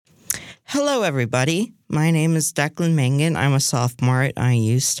Hello, everybody. My name is Declan Mangan. I'm a sophomore at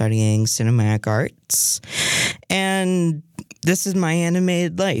IU studying cinematic arts. And this is my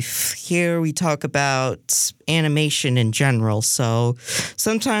animated life. Here we talk about animation in general. So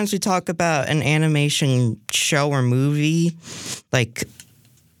sometimes we talk about an animation show or movie, like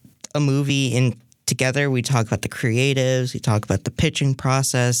a movie in together. We talk about the creatives, we talk about the pitching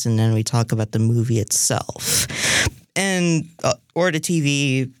process, and then we talk about the movie itself. And or the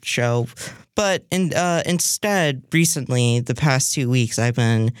TV show, but instead, recently, the past 2 weeks, I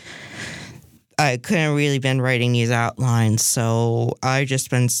couldn't really been writing these outlines, so I just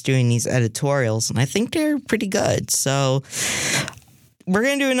been doing these editorials, and I think they're pretty good. So we're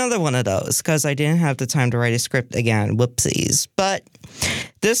gonna do another one of those because I didn't have the time to write a script again. Whoopsies! But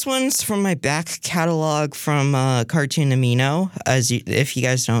this one's from my back catalog from Cartoon Amino. If you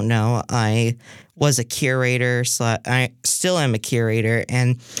guys don't know, I was a curator. I still am a curator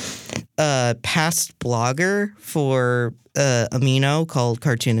and a past blogger for Amino called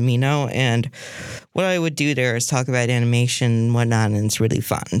Cartoon Amino. And what I would do there is talk about animation and whatnot, and it's really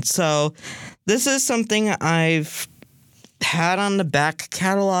fun. So this is something I've had on the back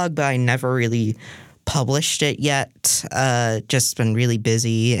catalog, but I never really published it yet. Just been really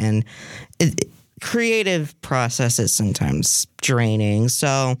busy, and creative process is sometimes draining.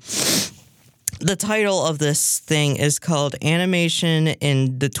 So the title of this thing is called Animation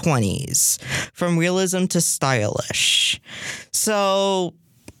in the 20s, From Realism to Stylish. So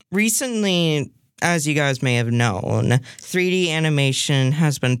recently, as you guys may have known, 3D animation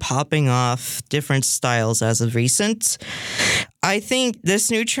has been popping off different styles as of recent. I think this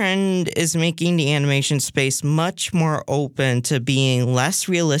new trend is making the animation space much more open to being less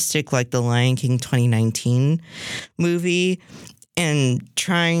realistic, like the Lion King 2019 movie, and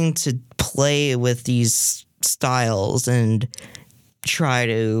trying to play with these styles and try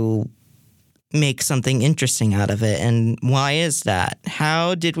to make something interesting out of it. And why is that?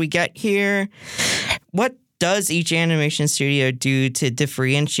 How did we get here? What does each animation studio do to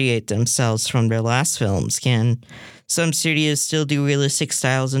differentiate themselves from their last films? Can some studios still do realistic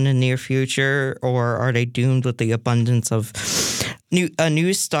styles in the near future, or are they doomed with the abundance of a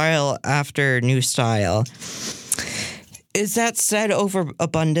new style after new style? Is that said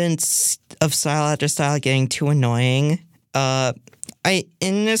overabundance of style after style getting too annoying?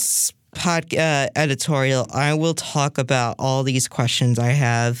 In this editorial, I will talk about all these questions I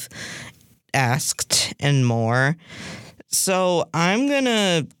have asked and more. So I'm going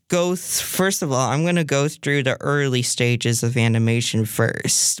to first of all, I'm going to go through the early stages of animation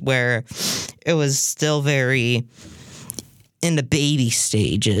first, where it was still very in the baby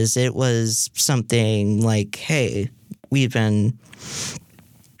stages. It was something like, hey, we've been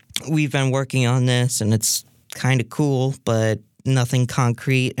working on this and it's kind of cool, but nothing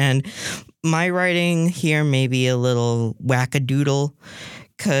concrete. And my writing here may be a little wackadoodle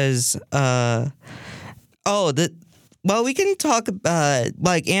because, we can talk about,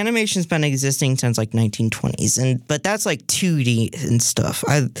 like, animation's been existing since, like, 1920s, but that's, like, 2D and stuff.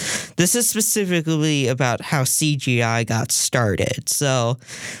 This is specifically about how CGI got started, so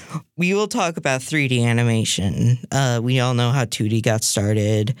we will talk about 3D animation. We all know how 2D got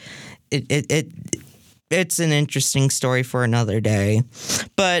started. It's an interesting story for another day.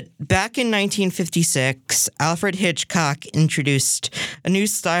 But back in 1956, Alfred Hitchcock introduced a new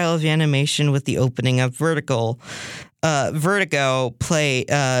style of animation with the opening of Vertigo that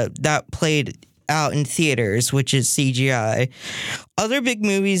played out in theaters, which is CGI. Other big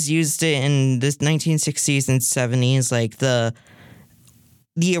movies used it in the 1960s and 70s, like the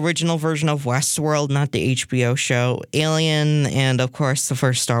original version of Westworld, not the HBO show, Alien, and of course the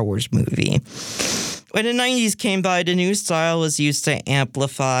first Star Wars movie. When the 90s came by, the new style was used to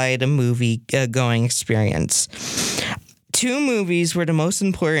amplify the movie-going experience. Two movies were the most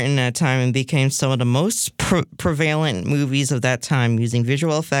important at that time and became some of the most prevalent movies of that time, using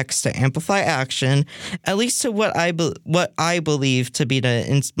visual effects to amplify action, at least to what I believe to be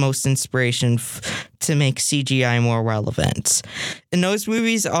the most inspiration to make CGI more relevant. And those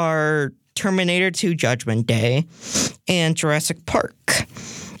movies are Terminator 2: Judgment Day and Jurassic Park.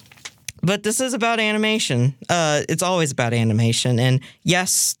 But this is about animation. It's always about animation. And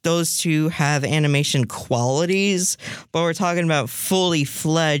yes, those two have animation qualities, but we're talking about fully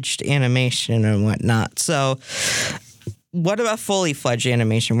fledged animation and whatnot. So what about fully fledged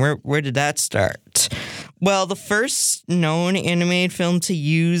animation? Where did that start? Well, the first known animated film to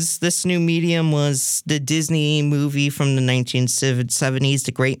use this new medium was the Disney movie from the 1970s,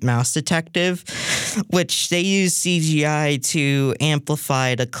 The Great Mouse Detective, which they used CGI to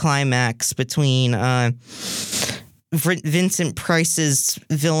amplify the climax between Vincent Price's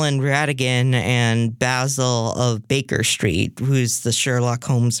villain Ratigan and Basil of Baker Street, who's the Sherlock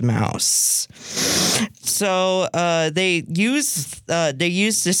Holmes mouse. So they used the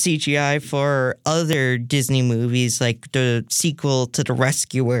CGI for other Disney movies, like the sequel to The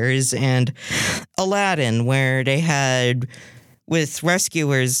Rescuers and Aladdin, where they had. With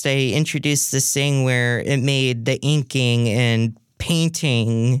Rescuers, they introduced this thing where it made the inking and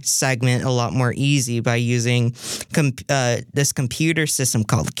painting segment a lot more easy by using this computer system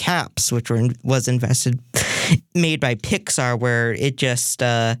called CAPS, which was made by Pixar, where it just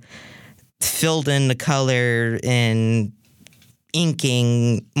filled in the color and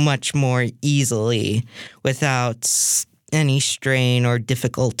inking much more easily without any strain or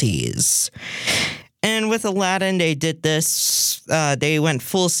difficulties. And with Aladdin, they did this. They went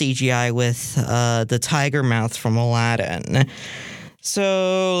full CGI with the tiger mouth from Aladdin.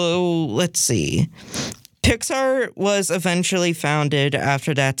 So let's see. Pixar was eventually founded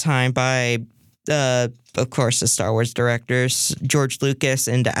after that time by, of course, the Star Wars directors, George Lucas,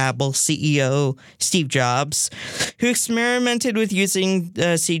 and the Apple CEO, Steve Jobs, who experimented with using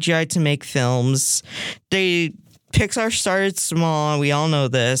CGI to make films. Pixar started small, we all know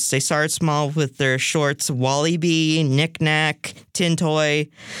this. They started small with their shorts Wall-E, Knick Knack, Tin Toy,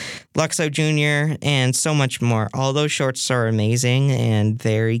 Luxo Jr., and so much more. All those shorts are amazing and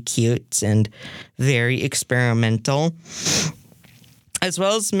very cute and very experimental. As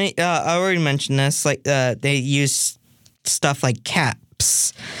well as, I already mentioned this, like they use stuff like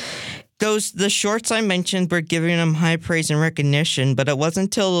caps. The shorts I mentioned were giving them high praise and recognition, but it wasn't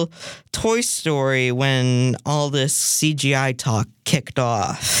until Toy Story when all this CGI talk kicked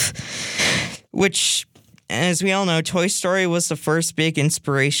off. Which, as we all know, Toy Story was the first big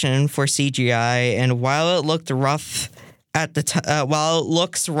inspiration for CGI, and while it looked rough while it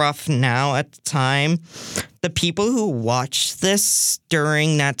looks rough now at the time, the people who watched this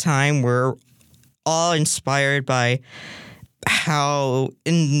during that time were all inspired by how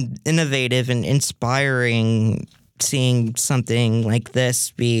innovative and inspiring seeing something like this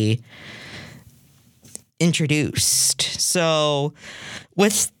be introduced. So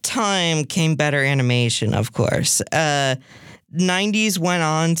with time came better animation, of course. 90s went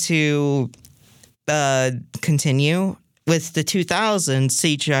on to continue. With the 2000s,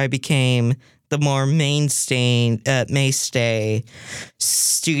 CGI became the more mainstay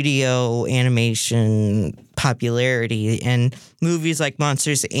studio animation popularity. And movies like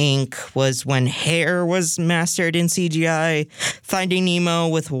Monsters, Inc. was when hair was mastered in CGI. Finding Nemo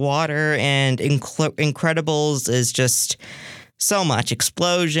with water and Incredibles is just so much.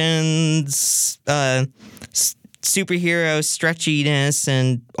 Explosions, superhero stretchiness,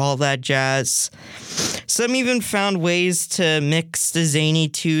 and all that jazz. Some even found ways to mix the zany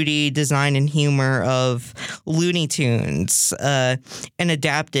 2D design and humor of Looney Tunes and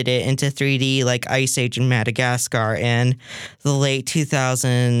adapted it into 3D like Ice Age and Madagascar, and the late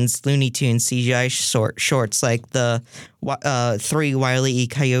 2000s Looney Tunes CGI shorts like the 3 Wile E.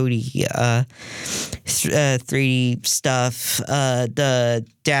 Coyote 3D stuff, the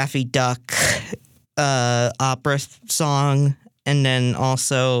Daffy Duck opera song, and then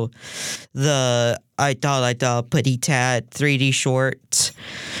also the I Thought Petit-Tat 3D short.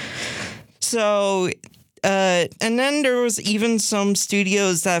 So, and then there was even some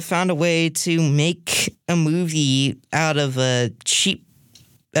studios that found a way to make a movie out of a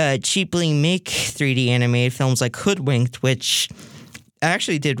cheaply make 3D animated films like Hoodwinked, which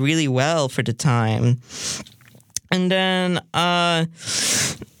actually did really well for the time. And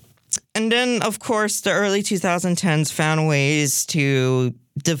then, of course, the early 2010s found ways to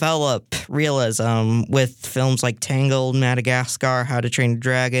develop realism with films like Tangled, Madagascar, How to Train a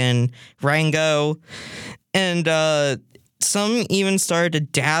Dragon, Rango, and some even started to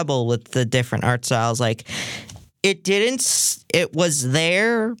dabble with the different art styles. Like, it was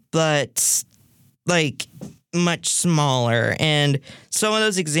there, but, like, much smaller. And some of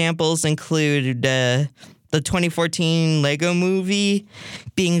those examples include the 2014 Lego Movie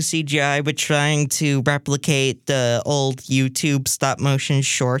being CGI, but trying to replicate the old YouTube stop-motion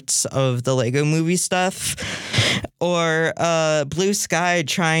shorts of the Lego Movie stuff. Or Blue Sky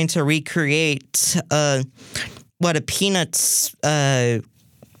trying to recreate what a Peanuts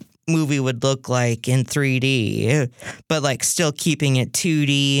movie would look like in 3D, but like still keeping it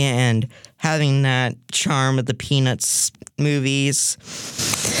 2D and having that charm of the Peanuts movies.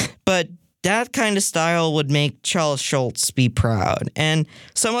 But that kind of style would make Charles Schultz be proud. And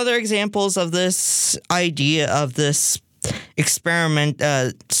some other examples of this idea of this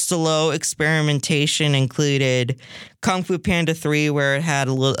slow experimentation included Kung Fu Panda 3, where it had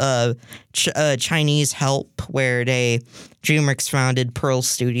a little Chinese help, where DreamWorks founded Pearl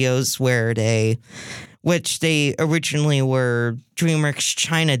Studios, which they originally were DreamWorks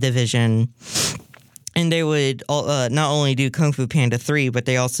China division. And they would not only do Kung Fu Panda 3, but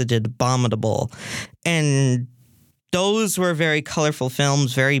they also did Abominable. And those were very colorful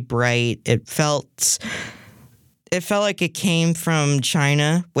films, very bright. It felt like it came from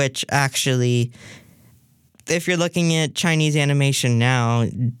China, which actually, if you're looking at Chinese animation now,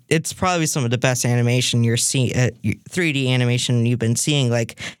 it's probably some of the best animation you're seeing, 3D animation you've been seeing.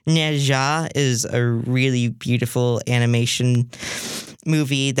 Like Ne Zha is a really beautiful animation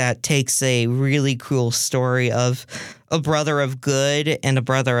movie that takes a really cool story of a brother of good and a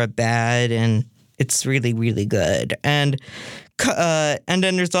brother of bad, and it's really, really good. And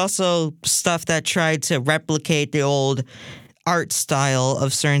then there's also stuff that tried to replicate the old art style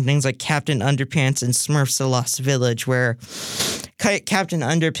of certain things like Captain Underpants and Smurfs: The Lost Village, where Captain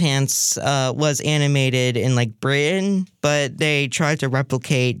Underpants was animated in like Britain, but they tried to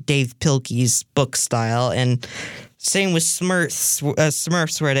replicate Dave Pilkey's book style. And same with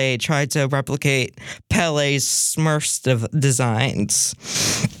Smurfs, where they tried to replicate Pele's Smurfs designs.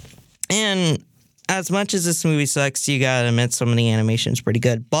 And as much as this movie sucks, you gotta admit some of the animation's pretty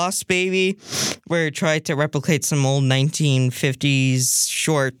good. Boss Baby, where it tried to replicate some old 1950s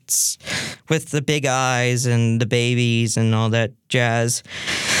shorts with the big eyes and the babies and all that jazz.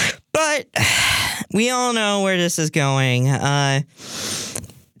 But we all know where this is going.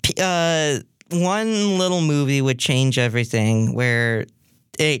 One little movie would change everything, where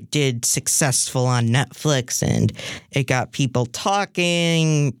it did successful on Netflix and it got people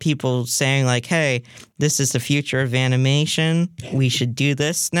talking, people saying like, hey, this is the future of animation. We should do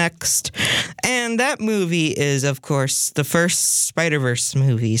this next. And that movie is, of course, the first Spider-Verse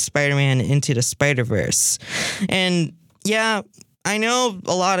movie, Spider-Man Into the Spider-Verse. And yeah, I know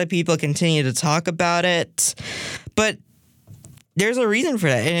a lot of people continue to talk about it, but there's a reason for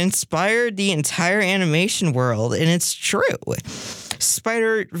that. It inspired the entire animation world, and it's true.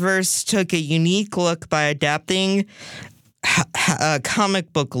 Spider-Verse took a unique look by adapting a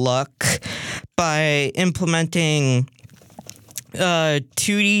comic book look by implementing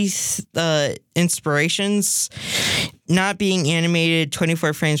 2D inspirations, not being animated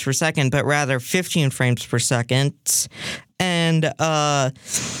 24 frames per second, but rather 15 frames per second. And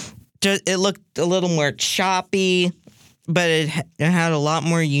it looked a little more choppy, but it had a lot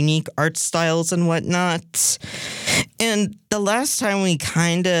more unique art styles and whatnot. And the last time we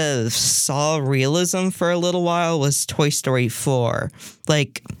kind of saw realism for a little while was Toy Story 4.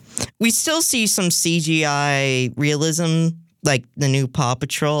 Like, we still see some CGI realism, like the new Paw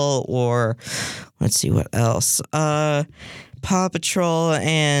Patrol, or let's see what else. Paw Patrol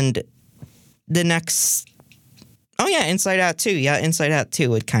and the next... Oh, yeah, Inside Out 2. Yeah, Inside Out 2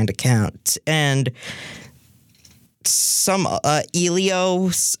 would kind of count. And some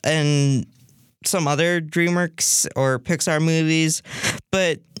Elio and some other DreamWorks or Pixar movies,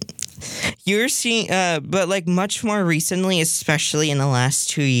 but you're seeing, but like much more recently, especially in the last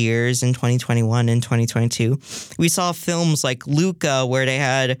 2 years, in 2021 and 2022, we saw films like Luca, where they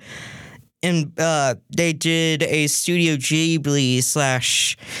had, they did a Studio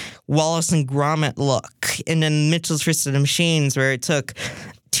Ghibli / Wallace and Gromit look, and then Mitchell's vs. the Machines, where it took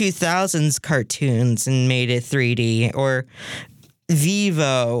 2000s cartoons and made it 3D, or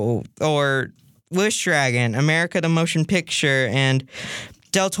Vivo, or Wish Dragon, America the Motion Picture, and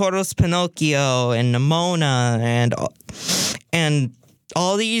Del Toro's Pinocchio, and Nimona, and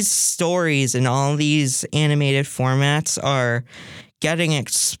all these stories and all these animated formats are getting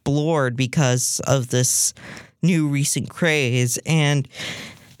explored because of this new recent craze. And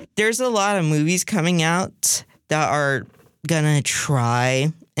there's a lot of movies coming out that are gonna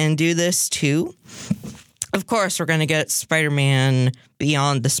try and do this too. Of course, we're gonna get Spider-Man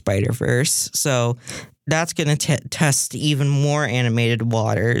Beyond the Spider-Verse, so that's gonna test even more animated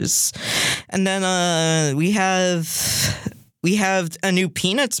waters. And then we have a new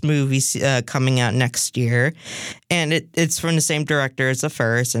Peanuts movie coming out next year, and it's from the same director as the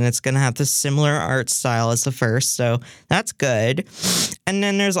first, and it's gonna have the similar art style as the first, so that's good. And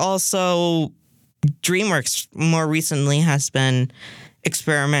then there's also DreamWorks more recently has been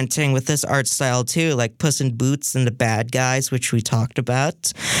experimenting with this art style too, like Puss in Boots and the Bad Guys, which we talked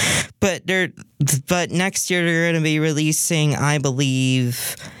about. But next year they're going to be releasing, I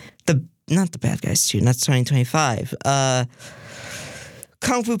believe, not the Bad Guys 2, that's 2025.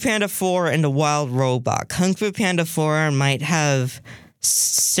 Kung Fu Panda 4 and the Wild Robot. Kung Fu Panda 4 might have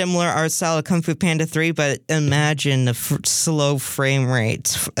similar art style to Kung Fu Panda 3, but imagine the slow frame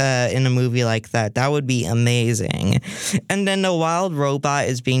rates in a movie like that. That would be amazing. And then The Wild Robot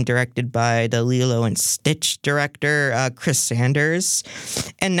is being directed by the Lilo and Stitch director, Chris Sanders.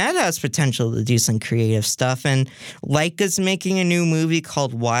 And that has potential to do some creative stuff. And Leica's making a new movie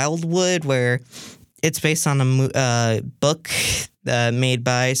called Wildwood, where it's based on a book made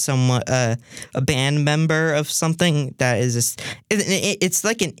by a band member of something that is it's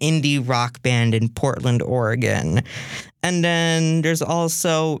like an indie rock band in Portland, Oregon. And then there's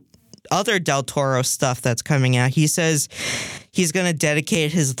also other Del Toro stuff that's coming out. He says he's going to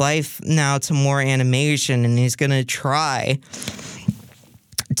dedicate his life now to more animation, and he's going to try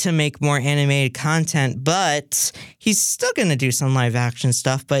to make more animated content, but he's still going to do some live action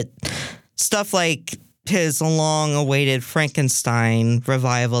stuff, but stuff like his long-awaited Frankenstein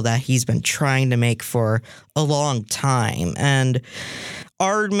revival that he's been trying to make for a long time. And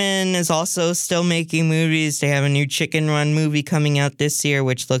Aardman is also still making movies. They have a new Chicken Run movie coming out this year,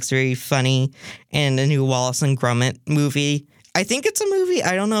 which looks very funny, and a new Wallace and Gromit movie. I think it's a movie.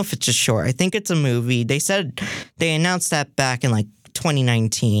 I don't know if it's a short. I think it's a movie. They announced that back in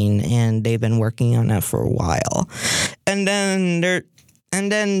 2019, and they've been working on that for a while. And then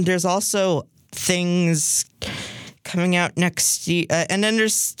there's also things coming out next year, and then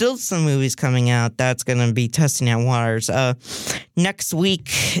there's still some movies coming out that's going to be testing out waters. Next week,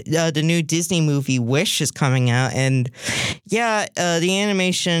 the new Disney movie Wish is coming out, and the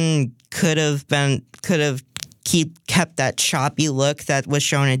animation could have kept that choppy look that was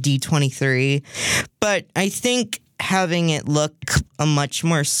shown at D23, but I think having it look a much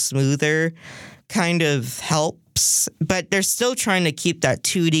more smoother kind of helps. But they're still trying to keep that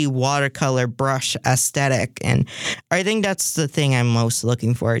 2D watercolor brush aesthetic, and I think that's the thing I'm most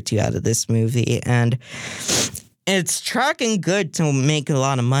looking forward to out of this movie. And it's tracking good to make a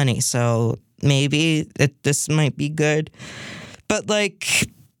lot of money, so maybe this might be good. But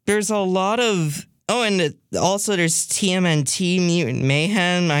there's a lot of also there's TMNT Mutant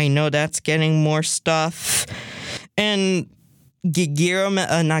Mayhem. I know that's getting more stuff, and Genndy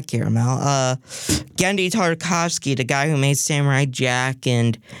Tartakovsky, the guy who made Samurai Jack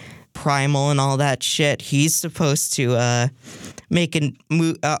and Primal and all that shit, he's supposed to make an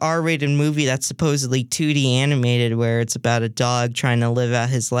R-rated movie that's supposedly 2D animated, where it's about a dog trying to live out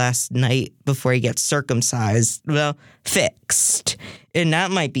his last night before he gets circumcised. Well, fixed. And that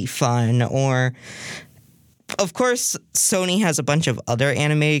might be fun. Or, of course, Sony has a bunch of other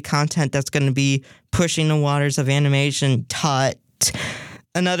animated content that's going to be pushing the waters of animation. Tut.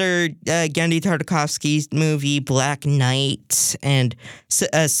 Another Genndy Tartakovsky movie, Black Knight, and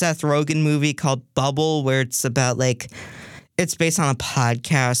a Seth Rogen movie called Bubble, where it's about it's based on a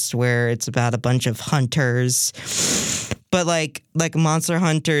podcast where it's about a bunch of hunters, but like monster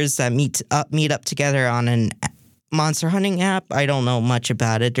hunters that meet up together on an monster hunting app. I don't know much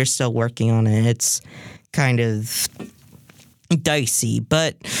about it. They're still working on it. It's kind of dicey,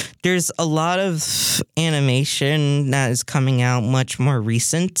 but there's a lot of animation that is coming out much more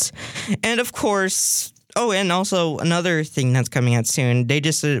recent. And of course, and also another thing that's coming out soon, they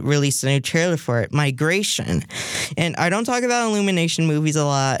just released a new trailer for it, Migration. And I don't talk about Illumination movies a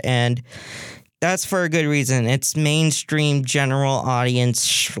lot, and that's for a good reason. It's mainstream general audience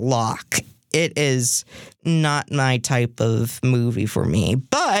schlock. It is not my type of movie for me,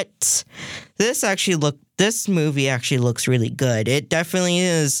 but this movie actually looks really good. It definitely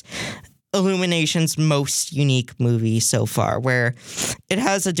is Illumination's most unique movie so far, where it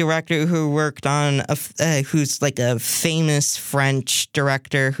has a director who worked on who's a famous French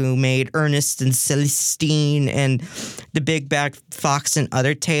director who made Ernest and Celestine and The Big Bad Fox and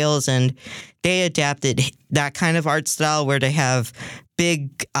Other Tales, and they adapted that kind of art style where they have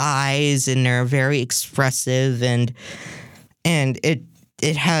big eyes and they're very expressive, and it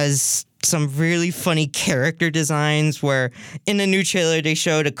has some really funny character designs, where in the new trailer they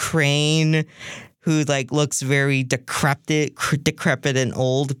showed a crane who looks very decrepit and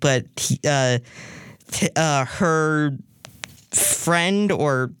old, but her friend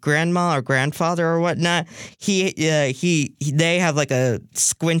or grandma or grandfather or whatnot, they have a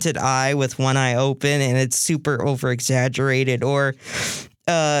squinted eye with one eye open, and it's super over exaggerated. Or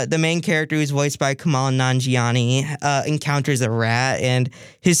the main character, who's voiced by Kumail Nanjiani, encounters a rat, and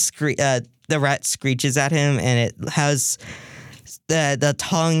the rat screeches at him, and it has the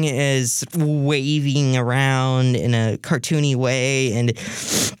tongue is waving around in a cartoony way, and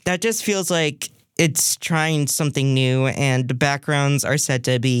that just feels like it's trying something new. And the backgrounds are said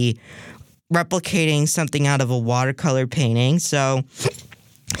to be replicating something out of a watercolor painting. So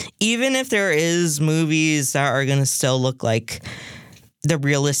even if there is movies that are going to still look like the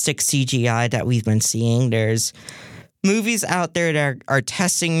realistic CGI that we've been seeing. There's movies out there that are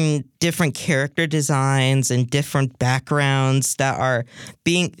testing different character designs and different backgrounds that are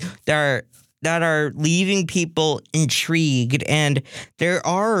leaving people intrigued, and there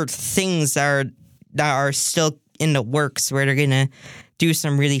are things that are still in the works where they're gonna do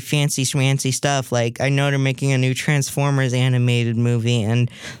some really fancy schmancy stuff. Like, I know they're making a new Transformers animated movie, and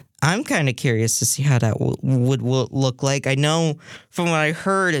I'm kind of curious to see how that would look like. I know from what I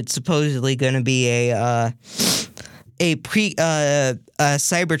heard, it's supposedly going to be a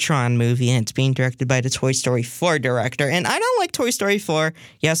Cybertron movie, and it's being directed by the Toy Story 4 director. And I don't like Toy Story 4.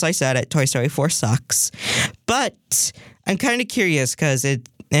 Yes, I said it. Toy Story 4 sucks. But I'm kind of curious because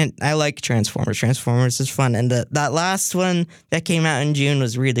and I like Transformers. Transformers is fun. And that last one that came out in June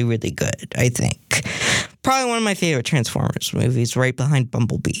was really, really good, I think. Probably one of my favorite Transformers movies, right behind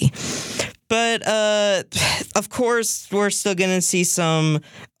Bumblebee. But, of course, we're still going to see some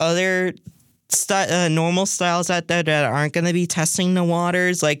other normal styles out there that aren't going to be testing the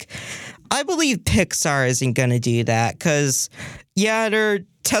waters. Like, I believe Pixar isn't going to do that because, yeah, they're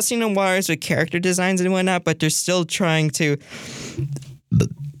testing the waters with character designs and whatnot, but they're still trying to,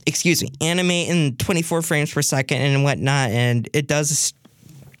 animate in 24 frames per second and whatnot, and it does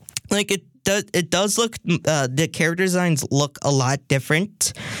look, the character designs look a lot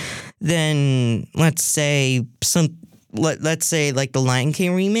different than, let's say, like the Lion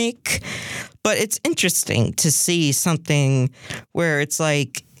King remake. But it's interesting to see something where it's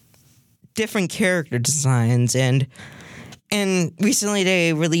like different character designs, and recently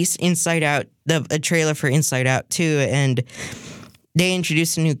they released Inside Out, a trailer for Inside Out 2, and they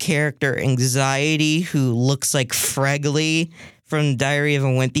introduced a new character, Anxiety, who looks like Fregley from Diary of a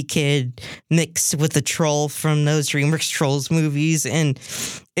Wimpy Kid mixed with the troll from those DreamWorks Trolls movies. And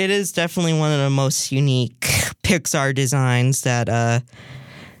it is definitely one of the most unique Pixar designs that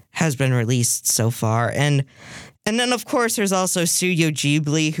has been released so far. And then, of course, there's also Studio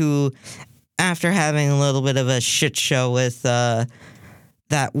Ghibli, who, after having a little bit of a shit show with that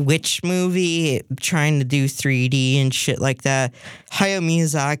witch movie, trying to do 3D and shit like that, Hayao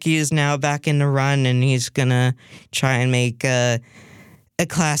Miyazaki is now back in the run, and he's gonna try and make a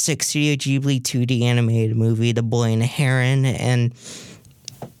classic Studio Ghibli 2D animated movie, The Boy and the Heron. And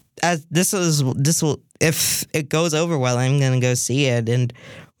as this will, if it goes over well, I'm gonna go see it, and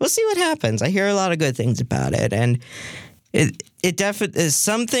we'll see what happens. I hear a lot of good things about it, and it definitely,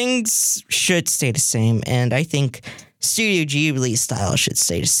 some things should stay the same, and I think Studio Ghibli style should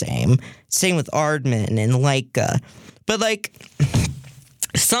stay the same. Same with Aardman and Laika. But, like,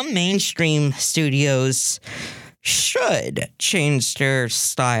 some mainstream studios should change their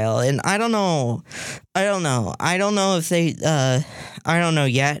style. And I don't know if they, I don't know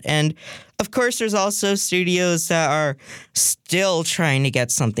yet. And, of course, there's also studios that are still trying to get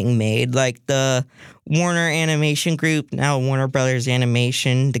something made, like the Warner Animation Group, now Warner Brothers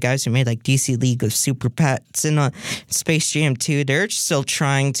Animation, the guys who made like DC League of Super Pets and Space Jam 2, they're still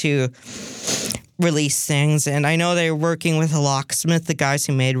trying to release things. And I know they're working with Locksmith, the guys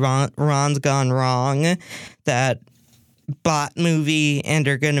who made Ron's Gone Wrong, that bot movie, and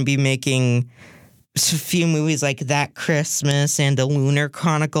they're going to be making a few movies like That Christmas and The Lunar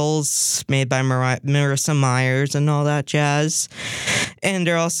Chronicles, made by Marissa Myers and all that jazz. And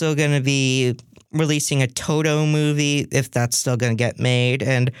they're also going to be releasing a Toto movie, if that's still going to get made.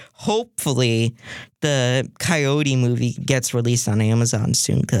 And hopefully the Coyote movie gets released on Amazon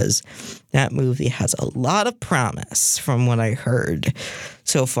soon, because that movie has a lot of promise from what I heard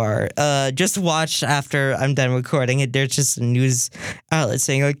so far. Just watch after I'm done recording it. There's just a news outlet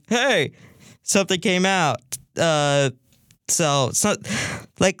saying like, hey, something came out. So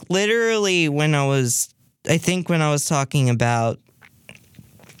like literally when I was talking about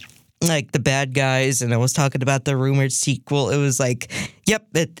like the bad guys, and I was talking about the rumored sequel, it was like, yep,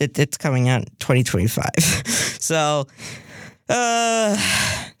 it's coming out in 2025. So,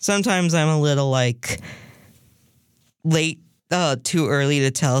 sometimes I'm a little like late, too early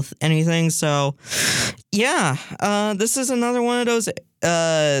to tell anything. So, yeah, this is another one of those,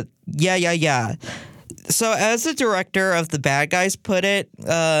 yeah. So as the director of The Bad Guys put it,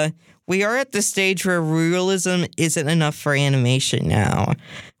 we are at the stage where realism isn't enough for animation now.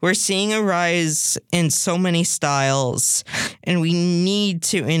 We're seeing a rise in so many styles, and we need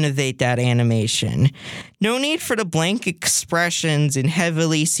to innovate that animation. No need for the blank expressions in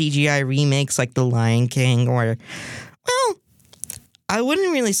heavily CGI remakes like The Lion King or, well, I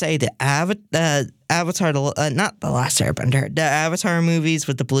wouldn't really say the Avatar, not The Last Airbender, the Avatar movies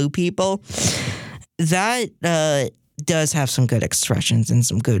with the blue people. That does have some good expressions and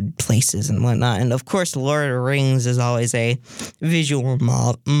some good places and whatnot. And of course, Lord of the Rings is always a visual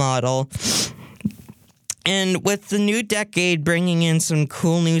model. And with the new decade bringing in some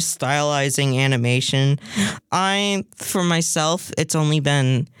cool new stylizing animation, for myself, it's only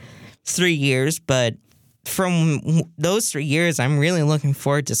been 3 years, but from those 3 years, I'm really looking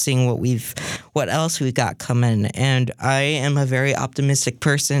forward to seeing what else we've got coming. And I am a very optimistic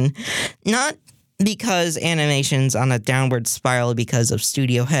person, not because animation's on a downward spiral because of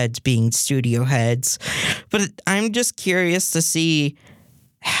studio heads being studio heads, but I'm just curious to see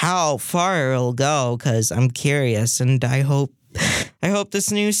how far it'll go, because I'm curious, and I hope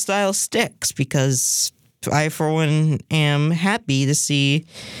this new style sticks, because I, for one, am happy to see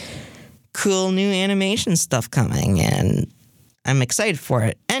cool new animation stuff coming, and I'm excited for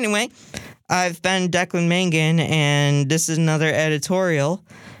it. Anyway, I've been Declan Mangan, and this is another editorial,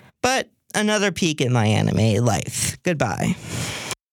 but another peek in my anime life. Goodbye.